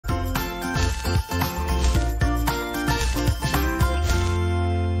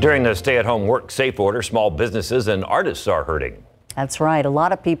During the stay-at-home work safe order, small businesses and artists are hurting. That's right. A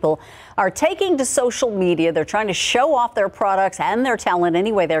lot of people are taking to social media. They're trying to show off their products and their talent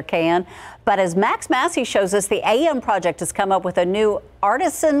any way they can. But as Max Massey shows us, the AM Project has come up with a new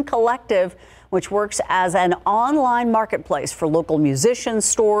Artisan Collective, which works as an online marketplace for local musicians,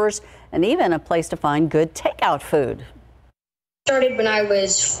 stores, and even a place to find good takeout food. Started when I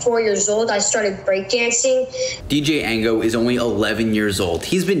was 4 years old. I started breakdancing. DJ Ango is only 11 years old.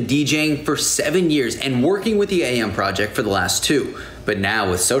 He's been DJing for 7 years and working with the AM Project for the last 2. But now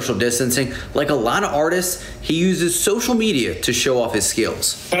with social distancing, like a lot of artists, he uses social media to show off his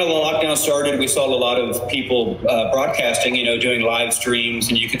skills. Kind of the lockdown started, we saw a lot of people broadcasting, doing live streams,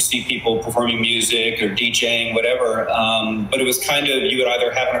 and you could see people performing music or DJing, whatever. But it was kind of, you would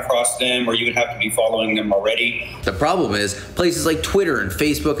either happen across them or you would have to be following them already. The problem is places like Twitter and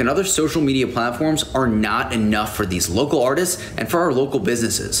Facebook and other social media platforms are not enough for these local artists and for our local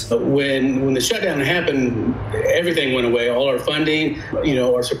businesses. When the shutdown happened, everything went away, all our funding,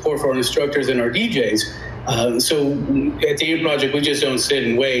 our support for our instructors and our DJs. So at the AM Project, we just don't sit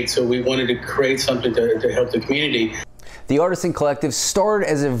and wait. So we wanted to create something to help the community. The Artisan Collective started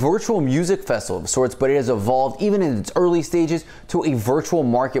as a virtual music festival of sorts, but it has evolved even in its early stages to a virtual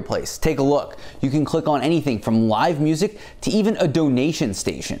marketplace. Take a look. You can click on anything from live music to even a donation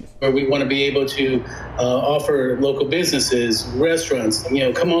station. Where we want to be able to offer local businesses, restaurants,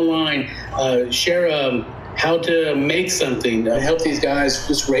 come online, share how to make something, help these guys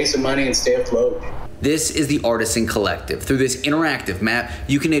just raise some money and stay afloat. This is the Artisan Collective. Through this interactive map,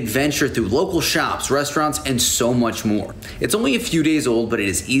 you can adventure through local shops, restaurants, and so much more. It's only a few days old, but it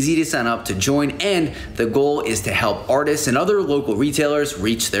is easy to sign up to join, and the goal is to help artists and other local retailers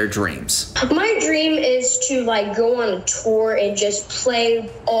reach their dreams. My dream is to go on a tour and just play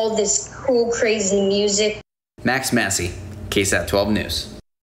all this cool, crazy music. Max Massey, KSAT 12 News.